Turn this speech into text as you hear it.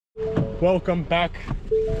Welcome back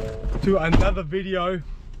to another video.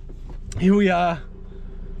 Here we are,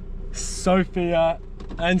 Sofia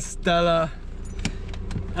and Stella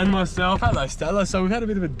and myself. Hello Stella. So we've had a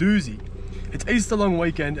bit of a doozy. It's Easter long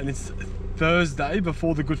weekend and it's Thursday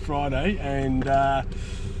before the Good Friday, and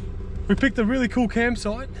we picked a really cool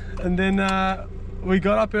campsite, and then we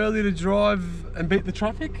got up early to drive and beat the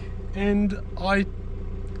traffic, and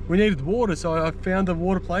we needed water, so I found a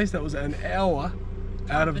water place that was an hour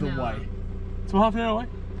out of the way. So half an hour away?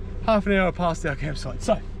 Half an hour past our campsite.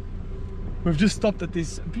 So we've just stopped at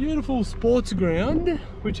this beautiful sports ground,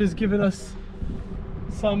 which has given us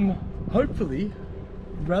some, hopefully,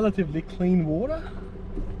 relatively clean water.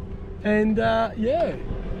 And yeah.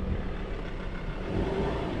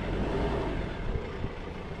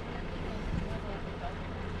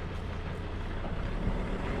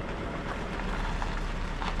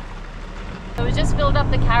 So we just filled up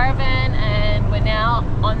the caravan and we're now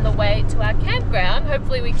on the way to our campground.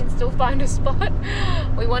 Hopefully we can still find a spot.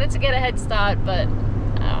 We wanted to get a head start, but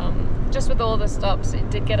just with all the stops it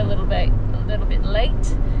did get a little bit late.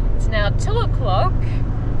 It's now 2 o'clock,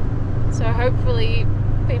 so hopefully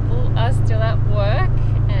people are still at work,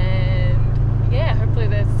 and yeah, hopefully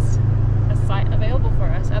there's a site available for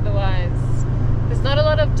us. Otherwise there's not a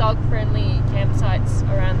lot of dog-friendly campsites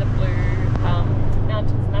around the Blue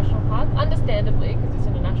Mountains National Park, understandably, because it's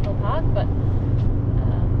in a national park, but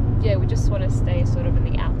yeah, we just want to stay sort of in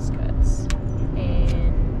the outskirts,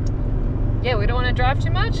 and yeah, we don't want to drive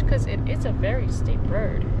too much because it is a very steep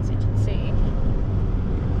road, as you can see.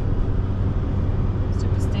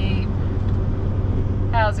 Super steep.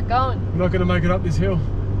 How's it going? I'm not going to make it up this hill.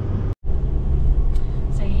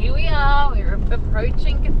 So here we are, we're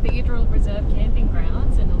approaching Cathedrals Reserve camping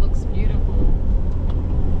grounds, and it looks beautiful.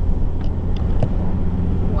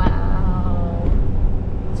 Wow.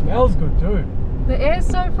 It smells good too. The air's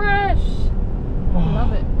so fresh. Oh. I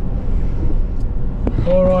love it.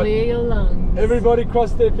 Alright. Clear your lungs. Everybody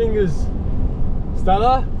cross their fingers.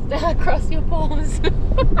 Stella? Stella, cross your palms.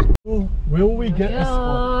 Will we get a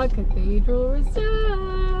spot? Cathedrals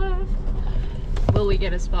Reserve. Will we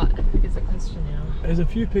get a spot is the question now. There's a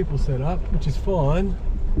few people set up, which is fine.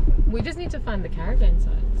 We just need to find the caravan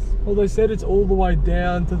sites. Well, they said it's all the way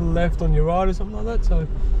down to the left on your right or something like that, so...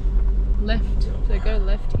 Left. So go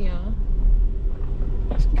left here.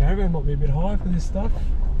 This caravan might be a bit high for this stuff.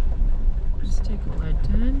 Just take a wide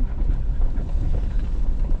turn.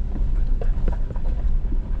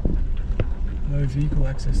 No vehicle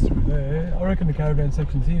access through there. I reckon the caravan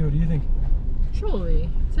section's here. What do you think? Surely.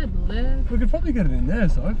 It said left. We could probably get it in there,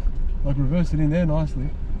 so like reverse it in there nicely.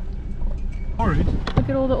 Alright. Look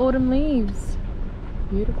at all the autumn leaves.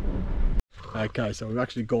 Beautiful. Okay, so we've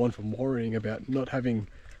actually gone from worrying about not having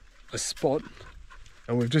a spot,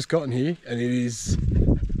 and we've just gotten here and it is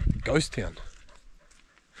ghost town.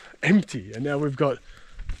 Empty, and now we've got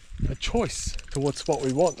a choice to what spot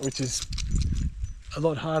we want, which is a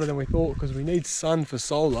lot harder than we thought because we need sun for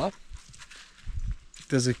solar.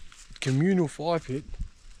 There's a communal fire pit.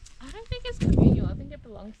 I don't think it's communal. I think it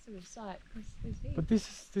belongs to the site. But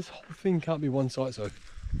this whole thing can't be one site, so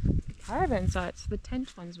the caravan sites, the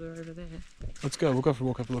tent ones were over there. let's go. We'll go for a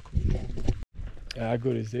walk, have a look. How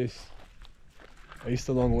good is this?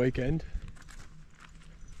 Easter long weekend,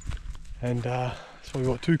 and so we've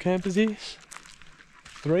got 2 campers here,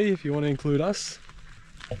 3 if you want to include us.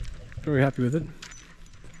 Very happy with it.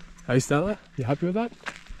 Hey Stella, you happy with that?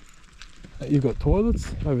 You've got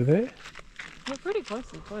toilets over there. We're pretty close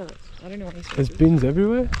to the toilets. I don't know what he's There's bins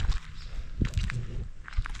everywhere.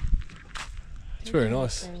 It's very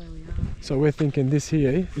nice. So we're thinking this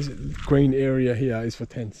here, this green area here is for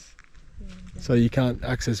tents. Yeah, so you can't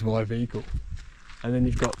access via vehicle. And then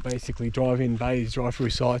you've got basically drive-in bays,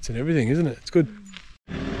 drive-through sites and everything, isn't it? It's good.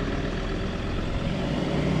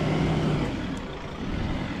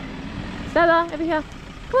 Stella, over here.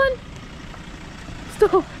 Come on.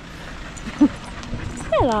 Stop.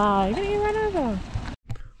 Stella, you're gonna get run over.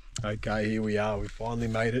 Okay, here we are. We finally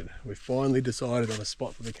made it. We finally decided on a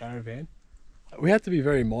spot for the caravan. We had to be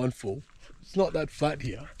very mindful. It's not that flat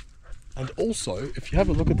here. And also, if you have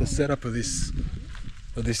a look at the setup of this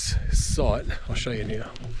site, I'll show you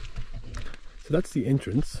now. So that's the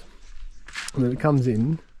entrance, and then it comes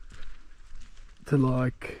in to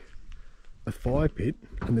like a fire pit,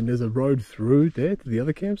 and then there's a road through there to the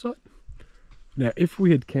other campsite. Now if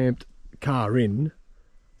we had camped car in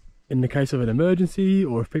the case of an emergency,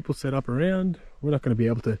 or if people set up around, we're not going to be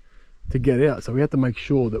able to get out, so we had to make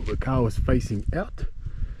sure that the car was facing out.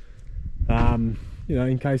 You know,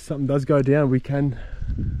 in case something does go down, we can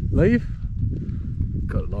leave.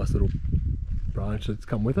 Got a nice little branch that's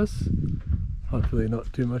come with us. Hopefully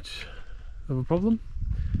not too much of a problem.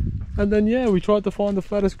 And then yeah, we tried to find the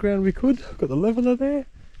flattest ground we could. Got the leveler there,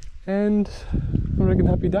 and I reckon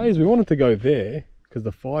happy days. We wanted to go there because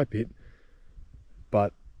the fire pit,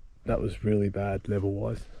 but that was really bad level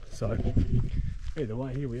wise. So either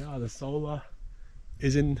way, here we are. The solar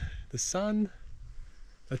is in the sun.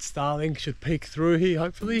 That Starlink should peek through here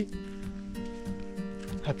hopefully.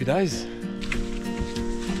 Happy days.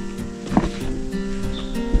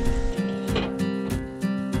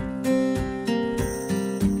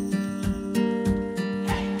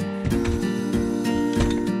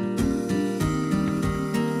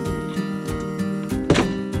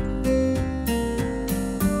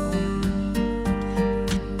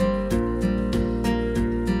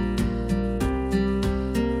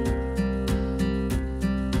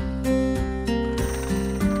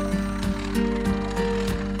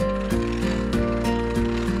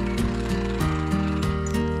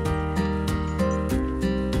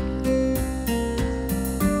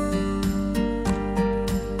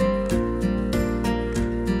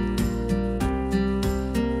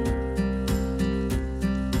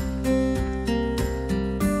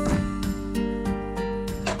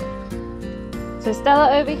 So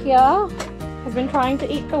Stella over here has been trying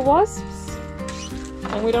to eat the wasps,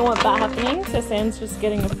 and we don't want that happening, so Sam's just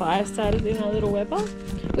getting a fire started in our little Weber.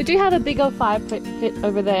 We do have a bigger fire pit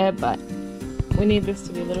over there, but we need this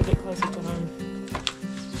to be a little bit closer to home.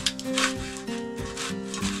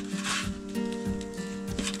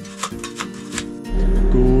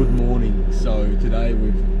 Good morning. So today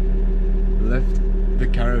we've left the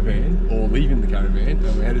caravan, or leaving the caravan,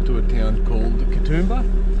 and we're headed to a town called Katoomba.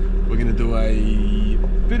 We're going to do a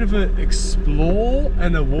bit of an explore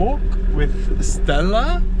and a walk with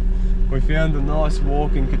Stella. We found a nice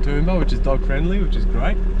walk in Katoomba, which is dog friendly, which is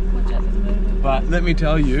great. Watch out, there's a motorbike. But let me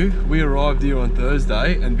tell you, we arrived here on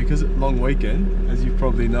Thursday, and because it's a long weekend, as you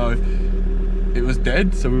probably know, it was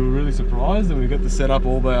dead, so we were really surprised, and we got to set up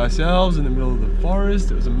all by ourselves in the middle of the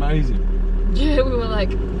forest. It was amazing. Yeah, we were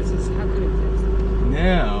like, this is how good it is.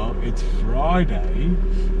 Now it's Friday,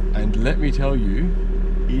 and let me tell you,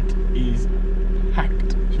 it is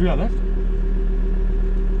packed. Should we go left? I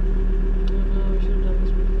don't know, we should have done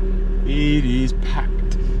this before. It is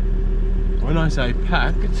packed. When I say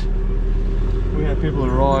packed, we had people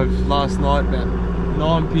arrive last night about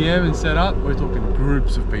 9 PM and set up. We're talking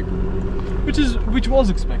groups of people, which was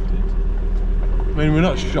expected. I mean, we're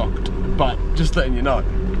not shocked, but just letting you know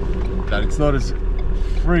that it's not as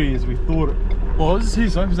free as we thought it was. Here,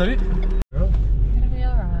 Sophie, is that it? It'll be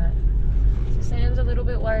alright. So Sam's a little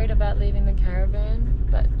bit worried about leaving the caravan,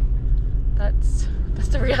 but that's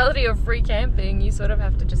the reality of free camping. You sort of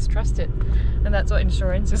have to just trust it, and that's what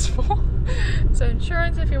insurance is for. So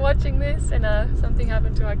insurance, if you're watching this and something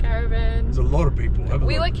happened to our caravan, There's a lot of people.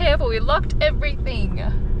 we were careful. We locked everything.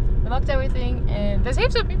 We locked everything, and there's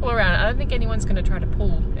heaps of people around. I don't think anyone's going to try to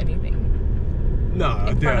pull anything. No,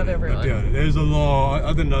 I doubt it. I doubt it. There's a lot.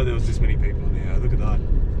 I didn't know there was this many people now. Look at that.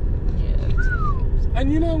 Yeah.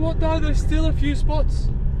 And you know what though? There's still a few spots.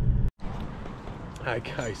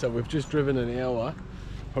 Okay, so we've just driven an hour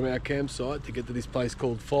from our campsite to get to this place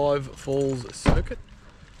called Five Falls Circuit.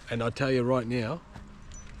 And I tell you right now,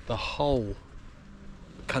 the whole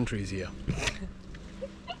country is here.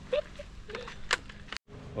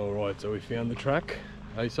 Alright, so we found the track.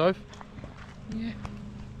 Hey, Soph? Yeah.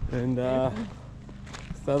 And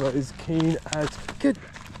Stella is keen as get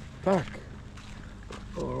back.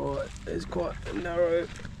 Alright, there's quite a narrow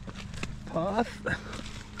path.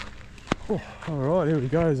 Oh, alright, here we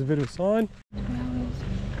go, there's a bit of a sign.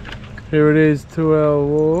 Here it is, 2-hour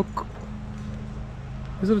walk.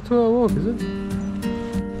 Is it a 2-hour walk, is it?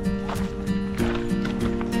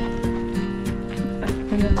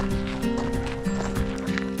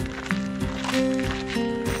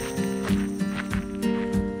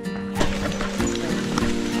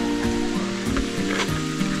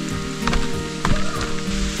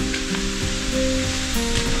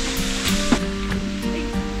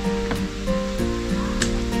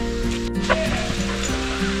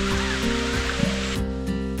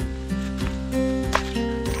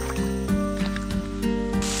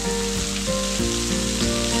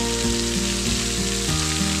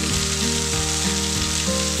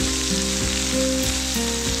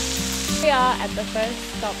 We are at the first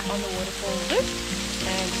stop on the waterfall loop,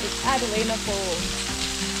 and it's Adelina Falls.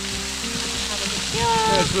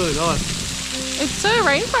 Yeah, it's really nice. It's so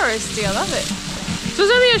rainforesty, I love it. So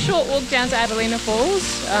it's only a short walk down to Adelina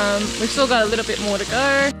Falls. We've still got a little bit more to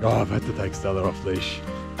go. Oh, I've had to take Stella off leash.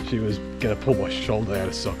 She was gonna pull my shoulder out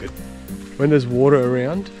of socket. When there's water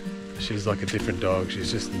around, she's like a different dog.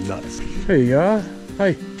 She's just nuts. Here you are.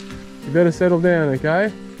 Hey, you better settle down,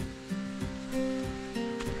 okay?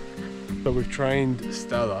 So we've trained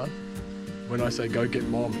Stella, when I say go get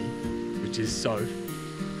mommy, which is Soph,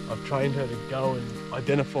 I've trained her to go and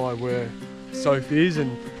identify where Soph is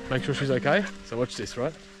and make sure she's okay. So watch this,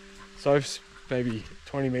 right? Soph's maybe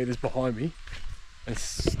 20 meters behind me and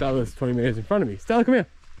Stella's 20 meters in front of me. Stella, come here.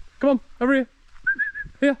 Come on, over here.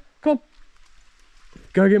 Here, come on.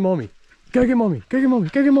 Go get mommy. Go get mommy. Go get mommy.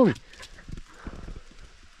 Go get mommy.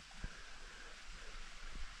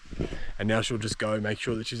 And now she'll just go make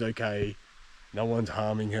sure that she's okay. No one's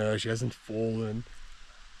harming her. She hasn't fallen.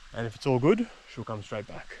 And if it's all good, she'll come straight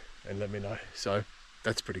back and let me know. So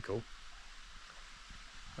that's pretty cool.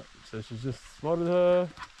 So she's just spotted her.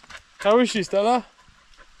 How is she, Stella?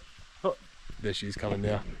 Oh, there she is coming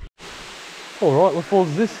now. All right, what falls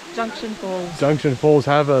is this? Junction Falls. Junction Falls,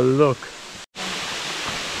 have a look.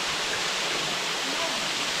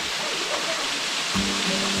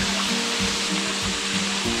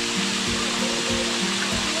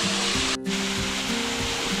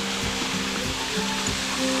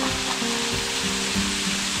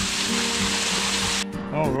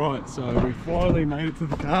 Alright, so we finally made it to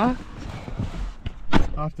the car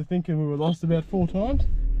after thinking we were lost about 4 times.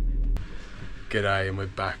 G'day, and we're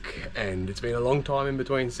back, and it's been a long time in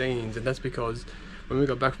between scenes, and that's because when we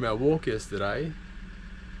got back from our walk yesterday,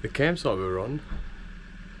 the campsite we were on,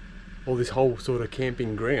 all this whole sort of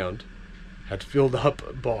camping ground had filled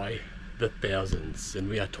up by the thousands, and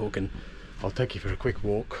we are talking, I'll take you for a quick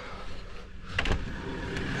walk.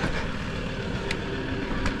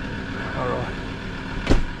 Alright.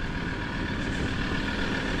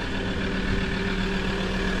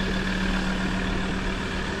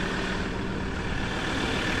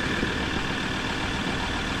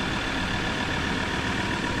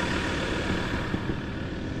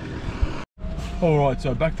 Alright,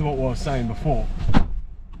 so back to what I was saying before.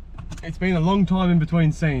 It's been a long time in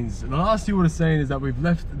between scenes. And the last you would have seen is that we've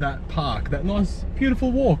left that park, that nice,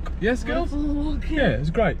 beautiful walk. Yes, girls? Beautiful walk, yeah, it was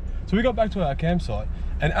great. So we got back to our campsite,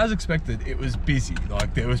 and as expected, it was busy.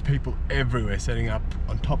 Like, there was people everywhere setting up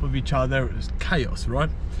on top of each other. It was chaos, right?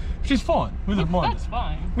 Which is fine. We didn't mind. That's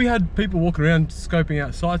fine. We had people walking around scoping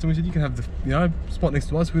out sites, and we said, you can have the, you know, spot next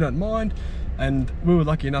to us. We don't mind. And we were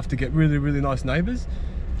lucky enough to get really, really nice neighbours.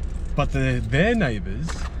 But their neighbours,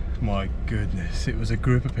 my goodness, it was a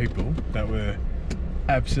group of people that were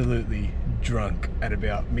absolutely drunk at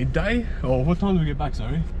about midday. Or what time did we get back,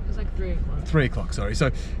 sorry? It was like 3 o'clock. 3 o'clock, sorry. So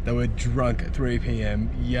they were drunk at 3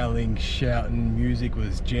 p.m, yelling, shouting, music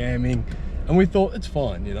was jamming. And we thought, it's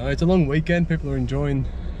fine, you know, it's a long weekend, people are enjoying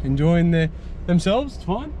themselves, it's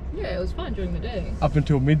fine. Yeah, it was fine during the day. Up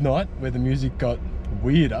until midnight, where the music got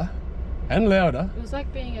weirder and louder. It was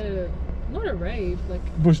like being at a, not a rave, like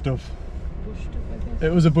bush stuff. Bush stuff, I guess.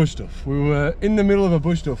 It was a bush stuff. We were in the middle of a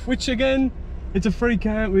bush stuff, which again, it's a free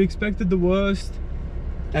camp. We expected the worst.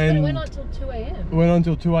 And it went on till 2 a.m. Went on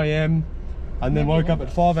till 2 a.m. and then woke up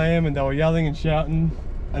at 5 a.m. and they were yelling and shouting.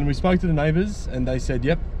 And we spoke to the neighbours and they said,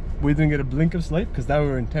 yep, we didn't get a blink of sleep because they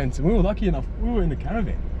were intense. And we were lucky enough, we were in a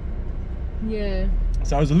caravan. Yeah.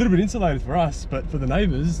 So it was a little bit insulated for us, but for the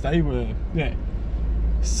neighbours, they were, yeah.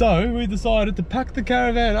 So we decided to pack the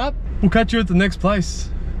caravan up. We'll catch you at the next place.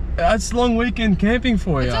 That's long weekend camping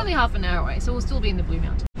for you. It's only half an hour away, so we'll still be in the Blue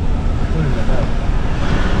Mountains.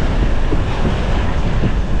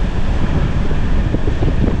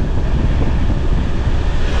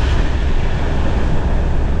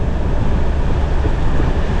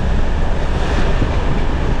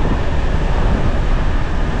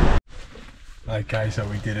 Okay, so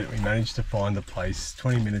we did it. We managed to find the place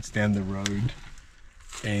 20 minutes down the road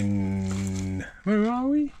in, where are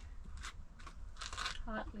we?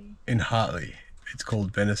 Hartley. In Hartley. It's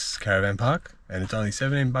called Venice Caravan Park and it's only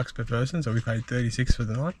 $17 per person, so we paid $36 for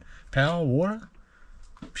the night. Power, water,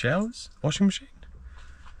 showers, washing machine.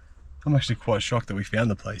 I'm actually quite shocked that we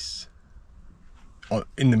found the place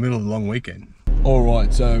in the middle of the long weekend.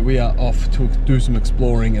 Alright, so we are off to do some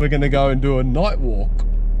exploring. We're going to go and do a night walk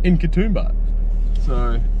in Katoomba.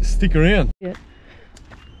 So stick around. Yeah.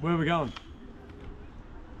 Where are we going?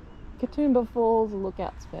 Katoomba Falls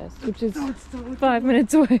Lookouts first, which is 5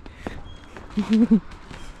 minutes away.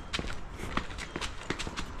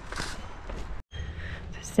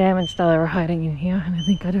 Sam and Stella are hiding in here, and I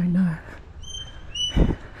think I don't know.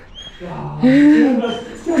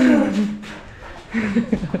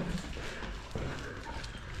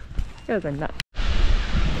 Guys are nuts.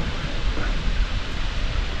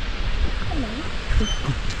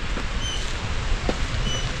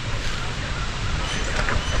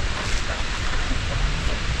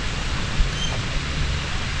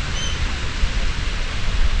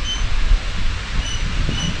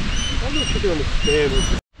 I'm gonna put you on the stand.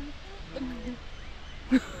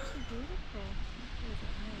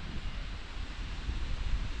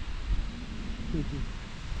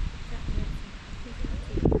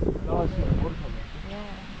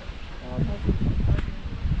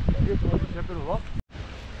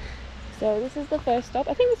 So this is the first stop.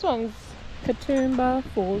 I think this one's Katoomba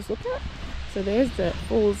Falls. Look at. So there's the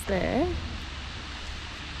falls there.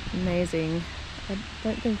 Amazing. I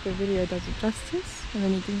don't think the video does it justice. And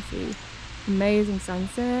then you can see amazing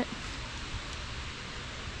sunset.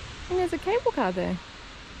 And there's a cable car there.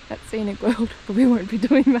 That's scenic world, but we won't be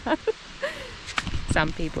doing that.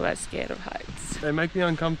 Some people are scared of heights. They make me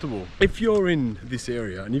uncomfortable. If you're in this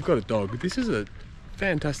area and you've got a dog, this is a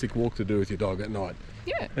fantastic walk to do with your dog at night.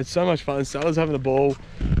 Yeah. It's so much fun. Stella's having a ball.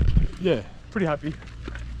 Yeah, pretty happy.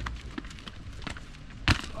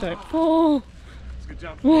 Don't fall. It's a good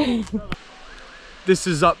jump. This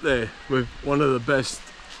is up there with one of the best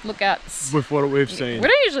Lookouts. with what we've seen. We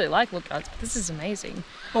don't usually like lookouts, but this is amazing.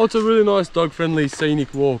 Oh, it's a really nice dog-friendly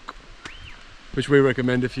scenic walk, which we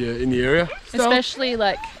recommend if you're in the area. Especially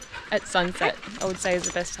like at sunset, I would say is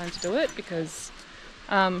the best time to do it because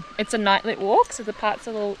it's a night-lit walk, so the parts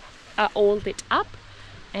are all lit up,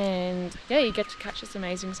 and yeah, you get to catch this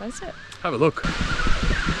amazing sunset. Have a look.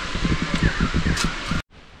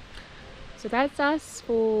 So that's us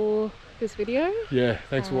for this video. Yeah,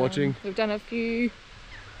 thanks for watching. We've done a few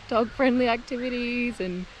dog-friendly activities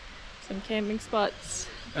and some camping spots.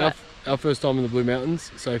 Our first time in the Blue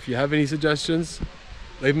Mountains, so if you have any suggestions,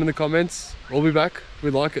 leave them in the comments. We'll be back. We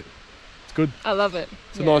like it. It's good. I love it.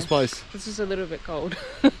 It's a nice place. It's just a little bit cold,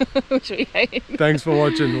 which we hate. Thanks for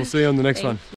watching. We'll see you on the next one.